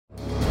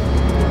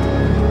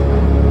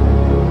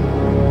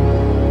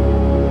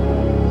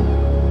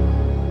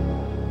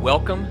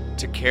Welcome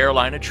to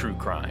Carolina True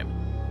Crime,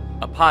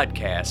 a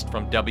podcast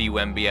from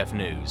WMBF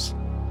News.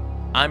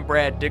 I'm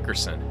Brad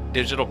Dickerson,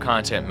 Digital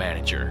Content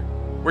Manager.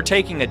 We're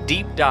taking a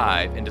deep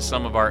dive into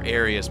some of our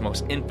area's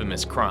most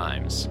infamous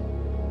crimes,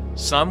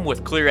 some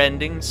with clear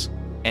endings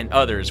and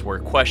others where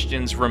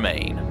questions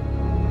remain.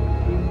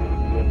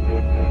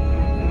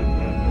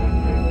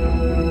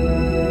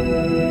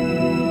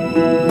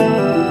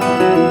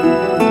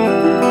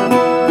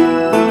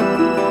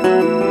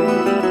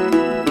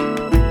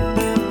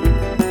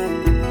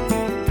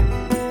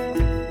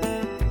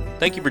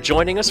 Thank you for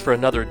joining us for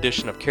another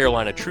edition of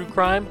Carolina True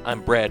Crime.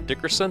 I'm Brad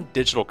Dickerson,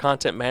 Digital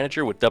Content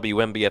Manager with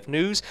WMBF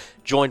News,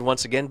 joined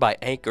once again by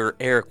anchor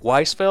Eric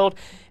Weisfeld.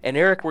 And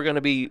Eric, we're going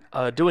to be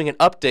doing an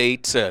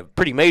update, a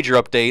pretty major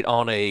update,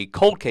 on a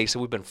cold case that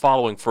we've been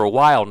following for a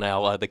while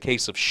now, the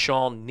case of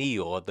Shawn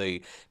Neal,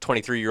 the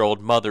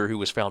 23-year-old mother who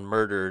was found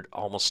murdered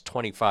almost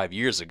 25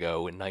 years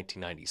ago in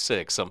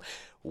 1996.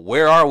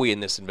 Where are we in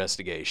this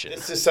investigation?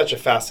 This is such a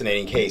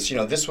fascinating case. You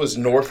know, this was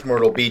North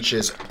Myrtle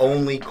Beach's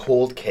only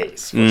cold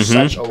case for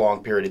such a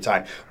long period of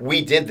time.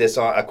 We did this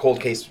on a cold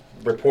case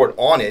report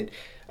on it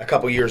a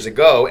couple years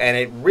ago,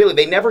 and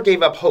they never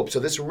gave up hope.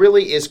 So this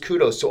really is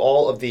kudos to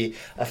all of the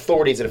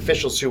authorities and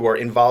officials who were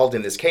involved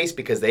in this case,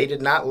 because they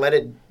did not let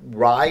it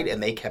ride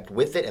and they kept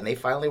with it, and they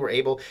finally were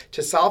able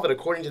to solve it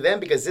according to them,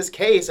 because this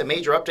case, a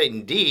major update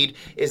indeed,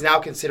 is now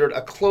considered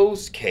a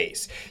closed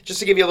case.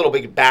 Just to give you a little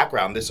bit of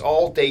background, this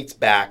all dates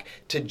back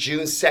to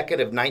June 2nd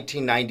of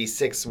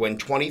 1996 when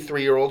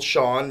 23-year-old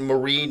Shawn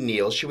Marie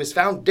Neal, she was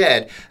found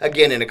dead,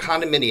 again in a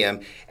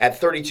condominium at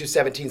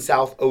 3217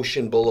 South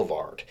Ocean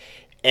Boulevard.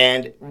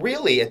 And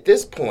really, at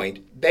this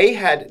point, they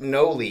had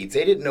no leads.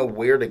 They didn't know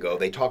where to go.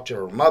 They talked to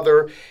her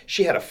mother.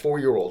 She had a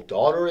 4-year-old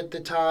daughter at the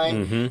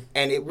time.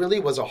 And it really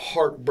was a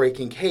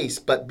heartbreaking case.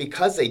 But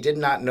because they did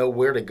not know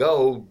where to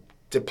go,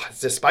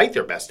 despite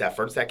their best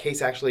efforts, that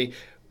case actually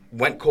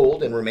went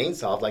cold and remained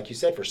solved, like you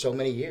said, for so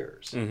many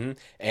years.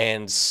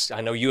 And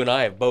I know you and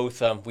I have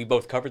both, we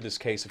both covered this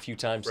case a few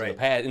times in the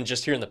past, and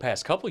just here in the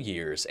past couple of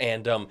years.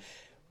 And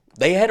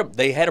They had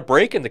a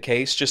break in the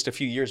case just a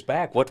few years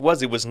back. What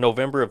was it? It was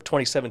November of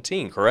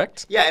 2017,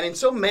 correct? Yeah, and in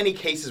so many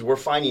cases, we're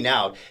finding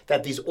out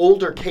that these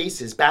older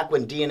cases, back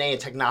when DNA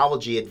and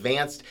technology,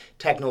 advanced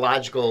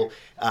technological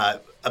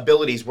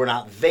abilities were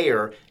not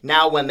there,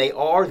 now when they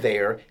are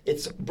there,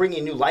 it's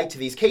bringing new light to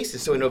these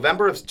cases. So in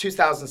November of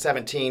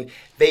 2017,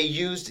 they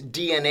used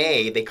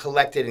DNA, they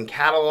collected in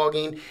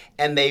cataloging,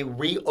 and they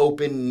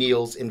reopened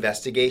Neal's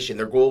investigation.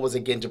 Their goal was,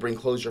 again, to bring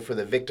closure for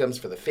the victims,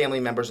 for the family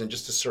members, and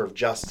just to serve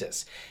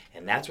justice.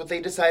 And that's what they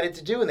decided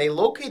to do. And they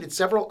located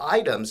several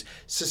items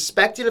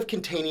suspected of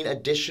containing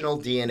additional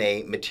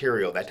DNA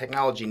material. That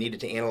technology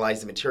needed to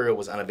analyze the material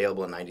was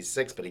unavailable in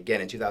 96, but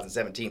again, in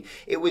 2017,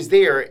 it was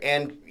there.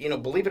 And, you know,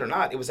 believe it or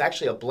not, it was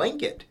actually a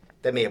blanket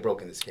that may have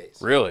broken this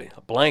case. Really?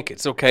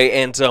 Blankets.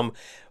 Okay. And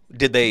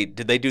did they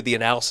do the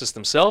analysis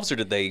themselves, or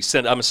did they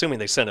send? I'm assuming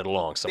they sent it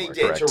along somewhere.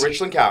 They did, correct? to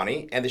Richland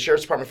County and the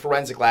Sheriff's Department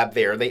forensic lab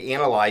there. They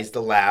analyzed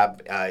the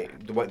lab.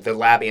 The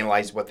lab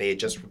analyzed what they had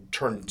just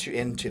turned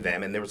into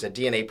them, and there was a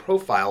DNA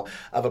profile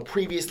of a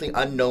previously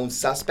unknown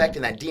suspect,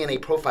 and that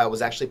DNA profile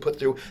was actually put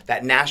through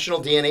that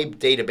national DNA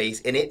database,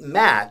 and it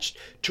matched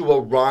to a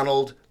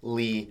Ronald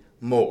Lee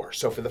Moore.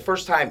 So for the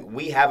first time,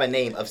 we have a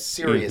name of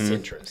serious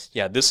interest.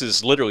 Yeah, this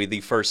is literally the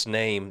first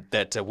name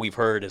that we've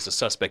heard as a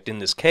suspect in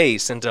this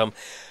case. And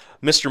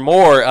Mr.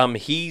 Moore,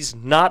 he's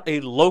not a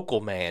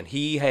local man.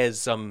 He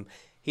has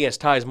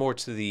ties more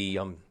to the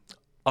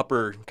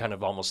upper, kind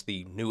of almost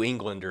the New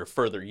England or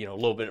further, a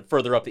little bit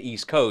further up the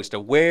East Coast.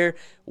 Where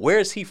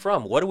is he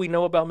from? What do we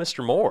know about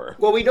Mr. Moore?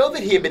 Well, we know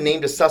that he had been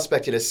named a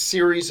suspect in a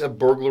series of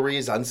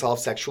burglaries,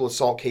 unsolved sexual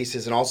assault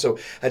cases, and also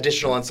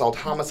additional unsolved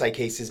homicide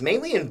cases,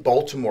 mainly in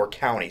Baltimore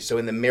County, so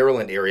in the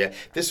Maryland area.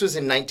 This was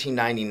in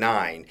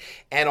 1999.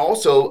 And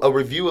also, a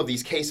review of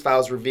these case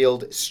files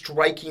revealed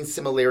striking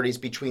similarities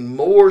between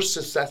Moore's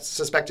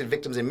suspected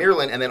victims in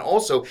Maryland and then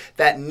also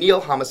that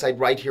Neal homicide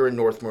right here in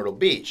North Myrtle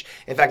Beach.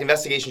 In fact,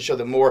 investigations show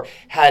that Moore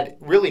had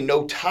really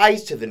no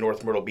ties to the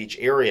North Myrtle Beach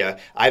area,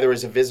 either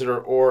as a visitor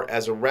or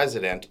as a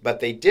resident, but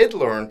they did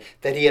learn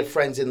that he had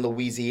friends in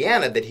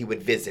Louisiana that he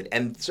would visit.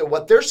 And so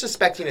what they're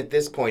suspecting at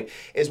this point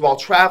is while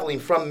traveling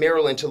from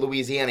Maryland to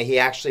Louisiana, he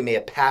actually may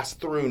have passed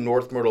through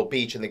North Myrtle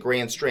Beach and the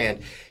Grand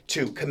Strand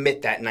to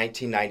commit that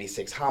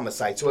 1996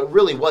 homicide. So it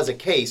really was a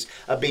case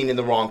of being in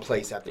the wrong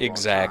place at the wrong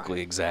time.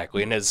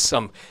 Exactly. And as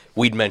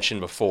we'd mentioned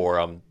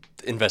before,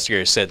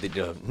 investigators said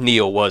that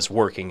Neal was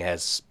working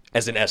as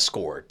an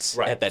escort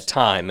at that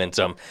time. And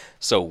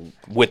so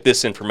with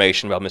this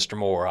information about Mr.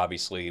 Moore,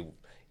 obviously,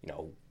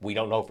 we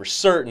don't know for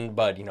certain,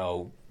 but,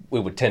 we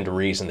would tend to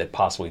reason that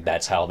possibly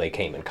that's how they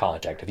came in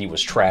contact. If he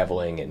was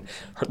traveling and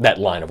that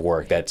line of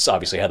work, that's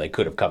obviously how they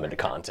could have come into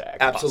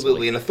contact. Absolutely,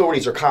 possibly. And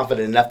authorities are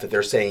confident enough that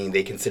they're saying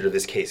they consider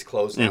this case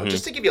closed now.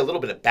 Just to give you a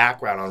little bit of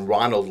background on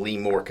Ronald Lee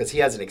Moore, because he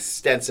has an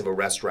extensive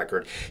arrest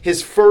record.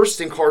 His first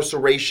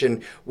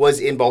incarceration was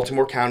in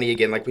Baltimore County,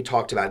 again, like we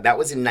talked about. That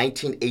was in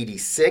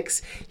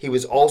 1986. He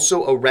was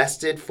also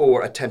arrested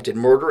for attempted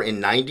murder in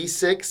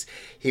 96.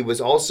 He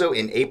was also,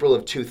 in April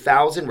of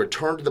 2000,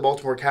 returned to the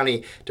Baltimore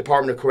County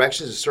Department of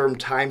Corrections to serve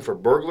time for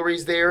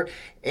burglaries there.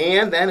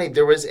 And then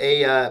there was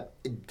he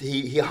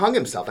hung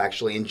himself,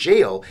 actually, in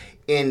jail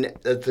in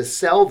the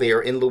cell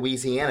there in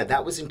Louisiana.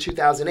 That was in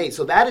 2008.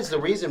 So that is the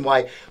reason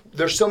why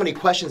there's so many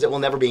questions that will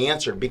never be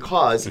answered,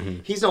 because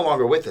he's no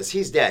longer with us.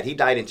 He's dead. He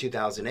died in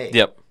 2008.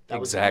 Yep. That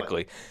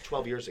exactly. Was,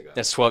 12 years ago.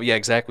 That's 12, yeah,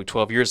 exactly,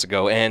 12 years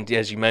ago. And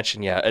as you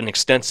mentioned, yeah, an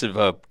extensive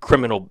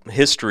criminal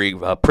history,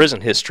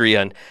 prison history.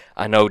 And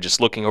I know just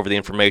looking over the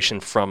information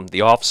from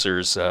the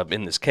officers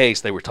in this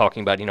case, they were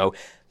talking about,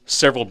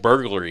 several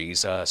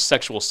burglaries,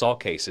 sexual assault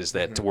cases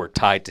that were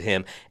tied to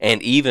him,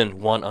 and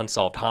even one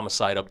unsolved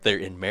homicide up there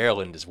in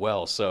Maryland as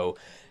well. So,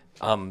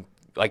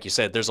 like you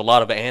said, there's a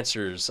lot of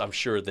answers I'm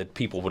sure that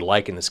people would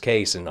like in this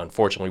case, and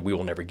unfortunately we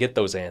will never get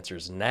those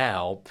answers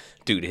now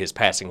due to his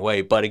passing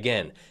away. But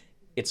again,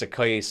 it's a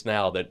case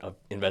now that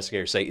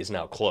investigators say is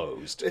now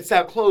closed. It's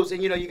now closed,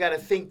 and you got to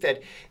think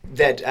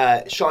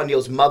that Sean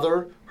Neal's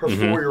mother, her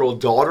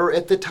 4-year-old daughter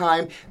at the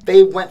time,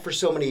 they went for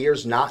so many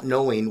years not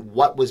knowing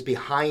what was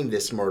behind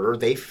this murder.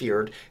 They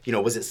feared,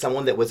 was it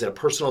someone that was a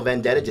personal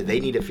vendetta? Did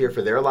they need to fear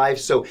for their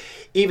lives? So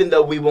even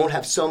though we won't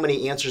have so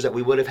many answers that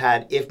we would have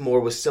had if Moore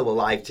was still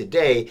alive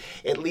today,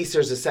 at least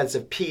there's a sense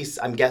of peace,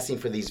 I'm guessing,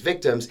 for these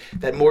victims,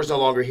 that Moore's no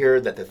longer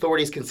here, that the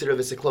authorities consider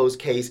this a closed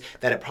case,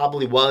 that it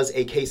probably was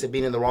a case of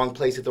being in the wrong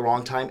place at the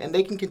wrong time, and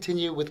they can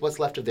continue with what's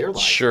left of their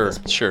lives.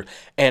 Sure.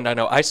 And I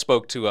know I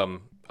spoke to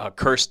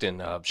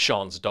Kirsten,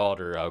 Sean's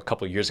daughter, a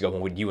couple of years ago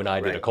when you and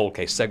I did a cold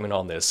case segment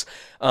on this.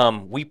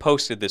 We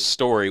posted this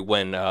story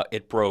when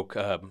it broke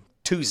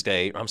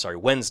Wednesday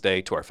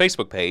to our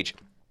Facebook page.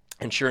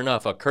 And sure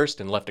enough,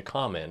 Kirsten left a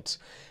comment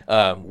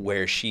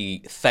where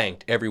she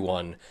thanked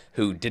everyone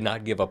who did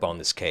not give up on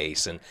this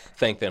case and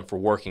thanked them for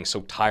working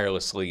so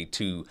tirelessly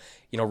to,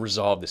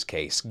 resolve this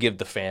case, give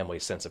the family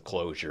a sense of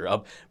closure,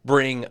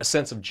 bring a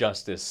sense of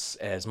justice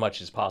as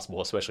much as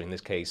possible, especially in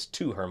this case,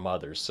 to her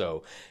mother.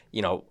 So,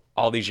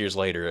 all these years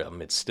later,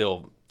 it's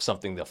still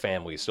something the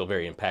family is still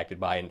very impacted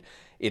by, and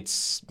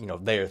it's,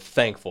 they're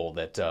thankful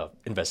that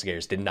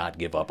investigators did not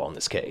give up on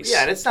this case.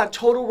 Yeah, and it's not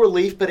total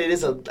relief, but it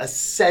is a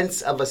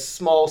sense of a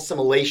small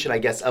simulation, I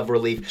guess, of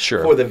relief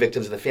for the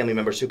victims and the family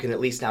members who can at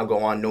least now go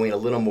on knowing a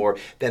little more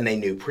than they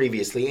knew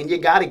previously. And you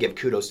got to give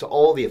kudos to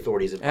all the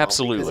authorities involved.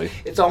 Absolutely.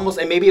 It's almost,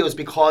 and maybe it was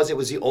because it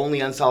was the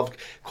only unsolved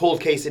cold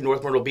case in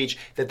North Myrtle Beach,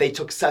 that they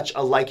took such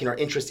a liking or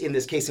interest in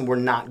this case and were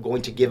not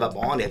going to give up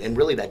on it. And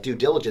really, that due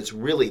diligence,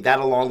 that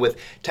along with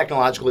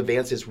technological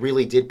advances,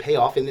 really did pay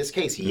off in this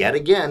case. Yet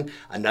again,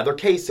 another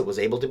case that was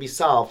able to be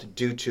solved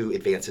due to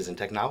advances in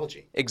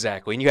technology.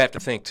 Exactly. And you have to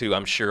think, too,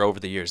 I'm sure over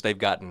the years they've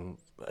gotten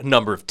a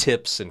number of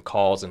tips and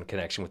calls in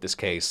connection with this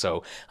case.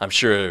 So I'm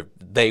sure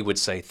they would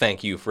say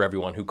thank you for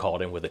everyone who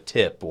called in with a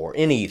tip or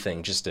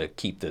anything just to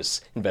keep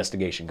this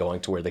investigation going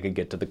to where they could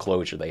get to the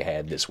closure they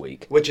had this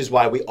week. Which is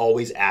why we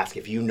always ask,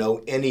 if you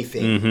know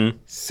anything,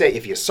 say,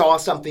 if you saw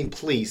something,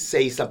 please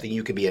say something.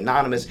 You can be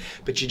anonymous,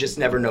 but you just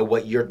never know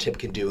what your tip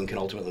can do and can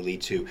ultimately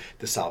lead to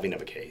the solving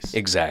of a case.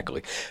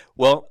 Exactly.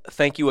 Well,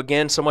 thank you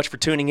again so much for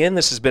tuning in.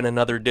 This has been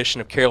another edition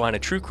of Carolina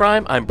True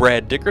Crime. I'm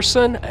Brad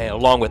Dickerson,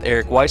 along with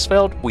Eric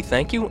Weisfeld. We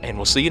thank you, and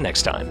we'll see you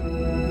next time.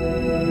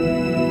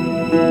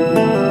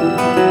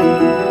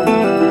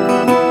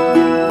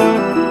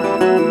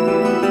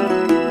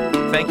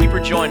 Thank you for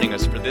joining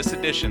us for this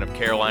edition of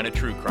Carolina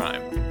True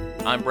Crime.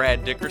 I'm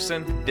Brad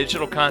Dickerson,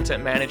 Digital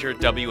Content Manager at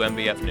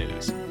WMBF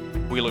News.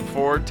 We look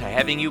forward to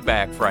having you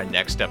back for our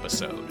next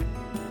episode.